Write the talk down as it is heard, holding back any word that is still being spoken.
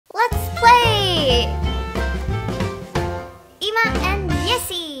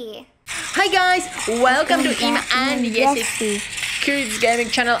Hi guys, welcome to Ima and Jessy Kids Gaming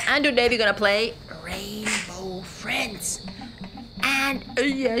Channel, and today we're gonna play Rainbow Friends. And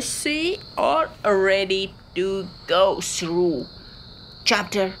Jessy are ready to go through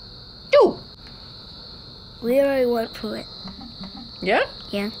chapter 2. We already went through it. Yeah?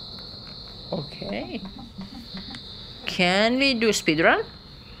 Yeah. Okay. Can we do a speedrun?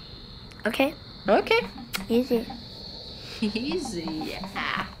 Okay. Okay. Easy. Easy,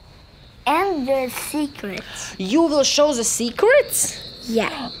 yeah. And there's secrets. You will show the secrets?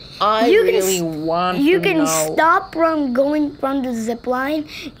 Yeah. I really want to know. You can stop from going from the zip line.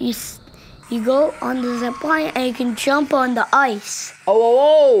 You go on the zip line and you can jump on the ice.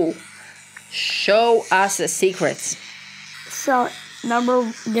 Oh. Show us the secrets. So,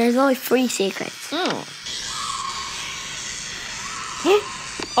 there's only 3 secrets.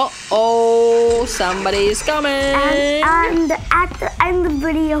 Uh-oh, somebody is coming. And at the end of the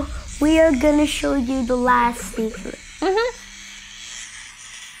video, we are going to show you the last secret.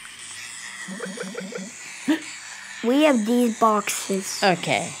 We have these boxes.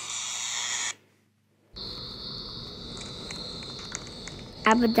 Okay. I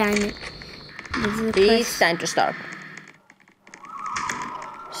have a diamond. It's time to start.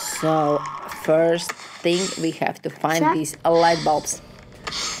 So, first thing we have to find these light bulbs.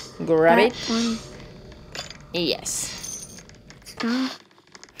 Grab it. One. Yes.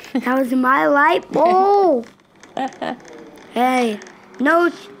 That was my light bulb. Hey, no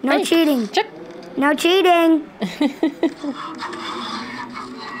cheating. Check. No cheating.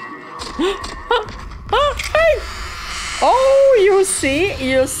 Oh, you see,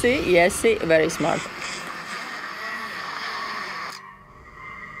 yes, very smart.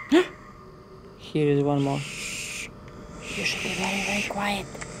 Here is one more. You should be very, very quiet.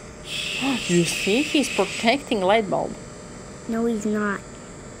 You see, he's protecting light bulb. No, he's not.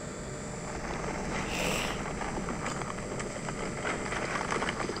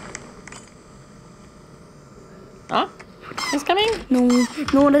 Huh? He's coming?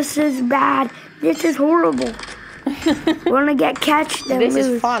 No, this is bad. This is horrible. We're gonna get catched and This lose.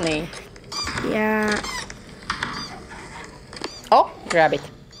 is funny. Yeah. Oh, grab it.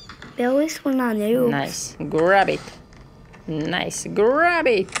 At least we're not new. Nice. Grab it. Nice. Grab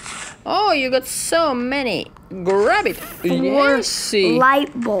it. Oh, you got so many. Grab it. 4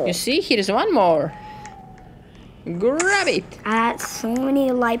 light bulbs. You see, here's one more. Grab it. I had so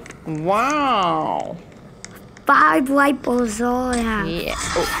many light. Wow. 5 light bulbs is all I have. Yeah.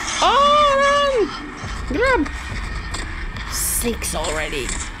 Oh, run. Grab. 6 already.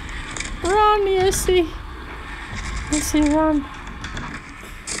 Run, Jessy. Jessy, run.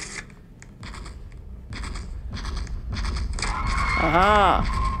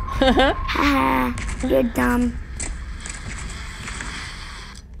 Aha. You're dumb.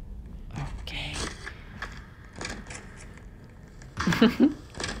 Okay.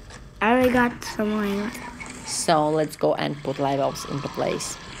 I already got some light. So let's go and put light bulbs into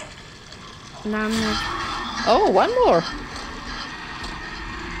place. Now I'm gonna... Oh, one more.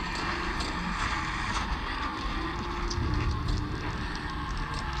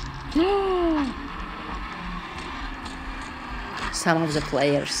 Some of the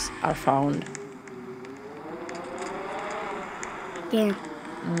players are found. Yeah.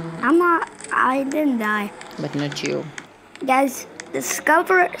 I didn't die. But not you. Guys,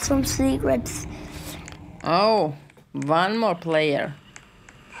 discover some secrets. Oh, one more player.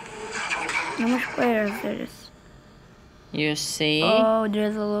 How much players there is? You see? Oh,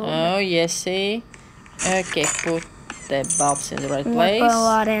 there's a little Oh, yes, see? Okay, put the bulbs in the right bit. place. I put a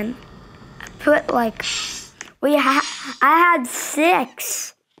lot in. I put like... I had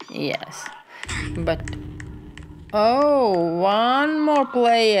 6. Yes. But... Oh, one more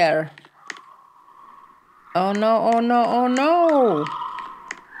player. Oh no, oh no, oh no.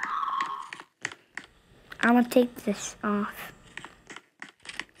 I'm gonna take this off.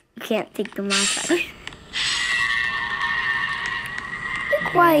 You can't take them off. Be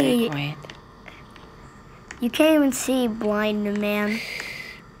quiet. Quiet. You can't even see blind man.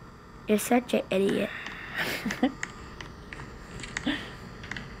 You're such an idiot.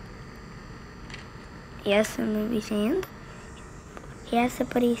 He has to move his hand. He has to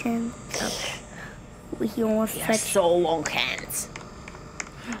put his hand up. He almost You have touched. so long hands.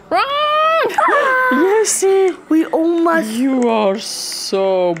 Run! Jessy! We almost. You are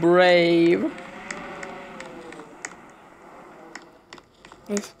so brave.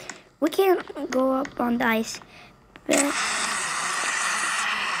 We can't go up on the ice.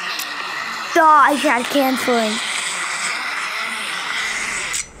 I tried canceling.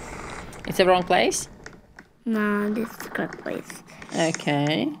 It's the wrong place? No, this is a good place.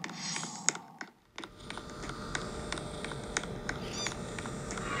 Okay.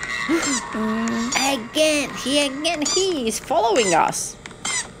 Again, he is following us.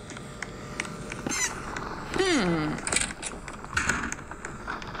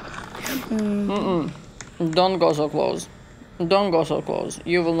 Don't go so close. Don't go so close.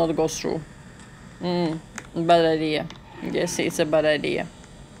 You will not go through. Bad idea. Yes, it's a bad idea.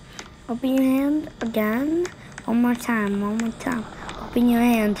 Open your hand again. One more time. Open your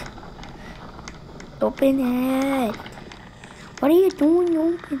hand. Open it. What are you doing?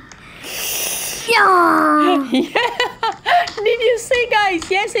 Open. Yeah. Did you see,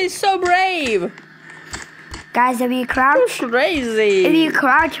 guys? Yes, he's so brave. Guys, if you crouch, Crazy. if you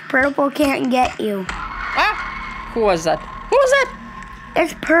crouch, purple can't get you. Ah, who was that? Who was that?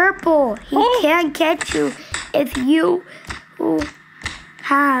 It's purple. He can't catch you if you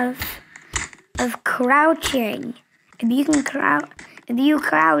have of crouching. If you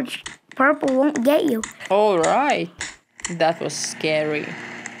crouch, purple won't get you. All right. That was scary.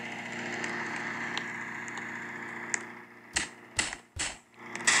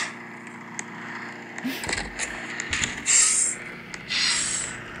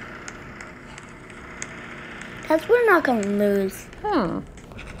 Guess we're not gonna lose. We'll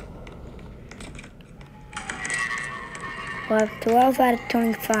have 12 out of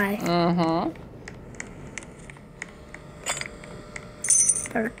 25.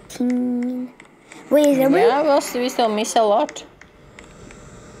 13. Wait, is there? Yeah, well, we still miss a lot.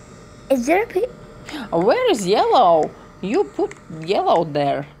 Is there a Where is yellow? You put yellow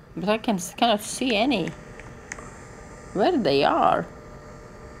there, but I cannot see any. Where they are?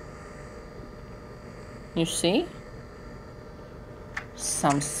 You see?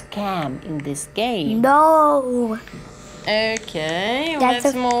 Some scam in this game. No. Okay, That's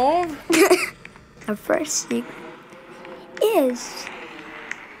let's move. The first secret is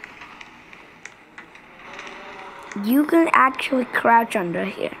you can actually crouch under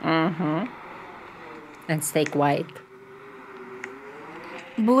here. And stay quiet.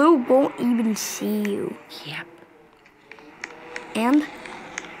 Blue won't even see you. Yep. And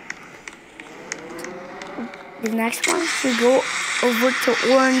the next one, we go over to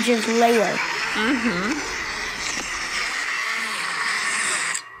orange's layer.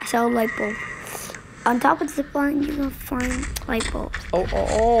 So light bulb. On top of the zip line, you can find light bulbs.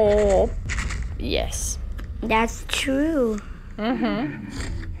 Oh. Yes. That's true.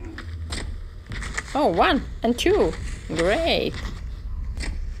 Oh, 1 and 2. Great.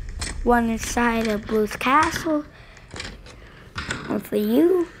 One inside of Blue's castle. One for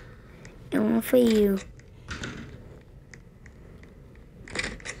you. And one for you.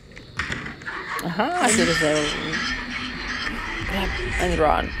 So there's a grab and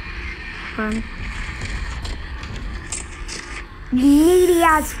run. Needy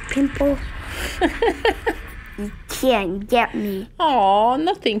ass pimple. You can't get me. Oh,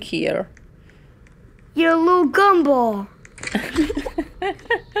 nothing here. You're a little gumball.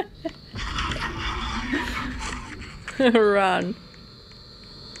 Run.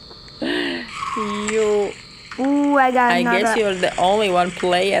 You. Ooh, I got another. I guess you're the only one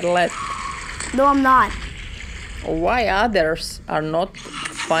player left. No, I'm not. Why others are not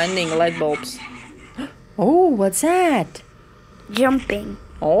finding light bulbs? Oh, what's that? Jumping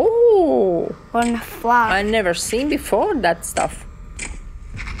Oh, on a flower. I never seen before that stuff.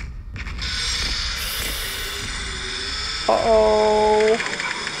 Uh-oh.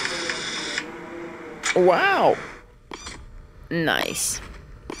 Wow. Nice.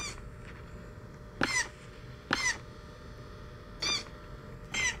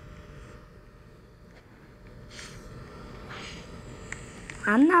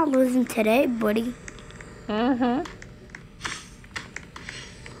 I'm not losing today, buddy.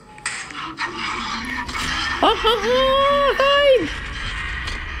 Hide!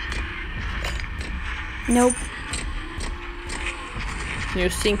 Nope. You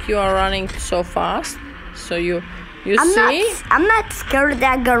think you are running so fast? So you see? I'm not scared of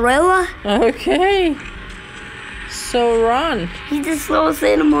that gorilla. Okay. So run. He's the slowest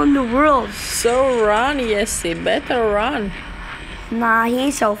animal in the world. So run, Jessy. Better run. Nah,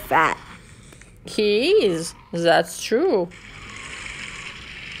 he's so fat. He is. That's true.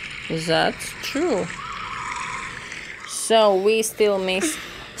 That's true. So we still miss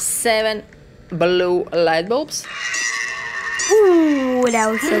 7 blue light bulbs. Ooh, that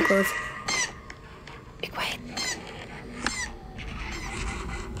was so close. Be quiet.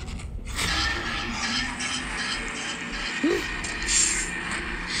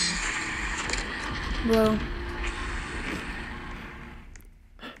 Bro.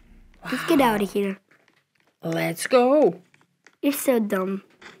 Let's get out of here. Let's go. You're so dumb.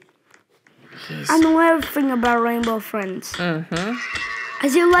 I know everything about Rainbow Friends. I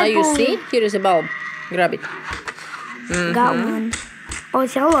see a light You bulb. see? Here is a bulb. Grab it. Got one. Oh,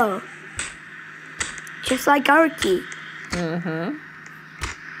 it's yellow. Just like our key.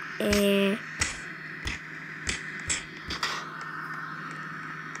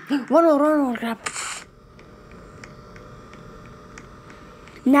 One more, grab.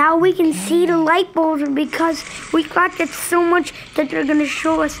 Now we can see the light bulbs because we collected so much that they're going to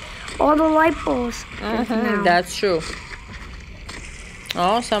show us all the light bulbs. Now. That's true.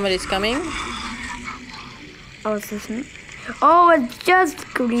 Oh, somebody's coming. Oh, it's this one. Oh, it's just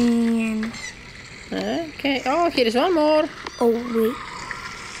green. Okay. Oh, here is one more. Oh, wait.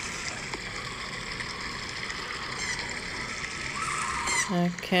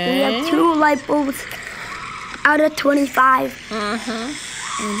 Okay. We have 2 light bulbs out of 25.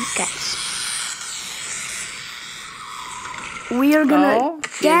 And guys, we are gonna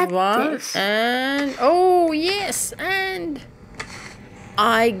get this. And oh yes, and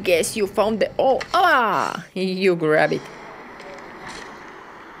I guess you found the you grab it.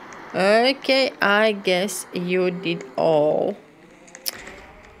 Okay, I guess you did all.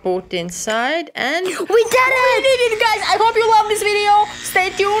 Put inside and We did it! We did it, guys. I hope you love this video. Stay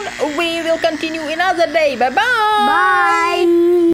tuned. We will continue another day. Bye bye. Bye.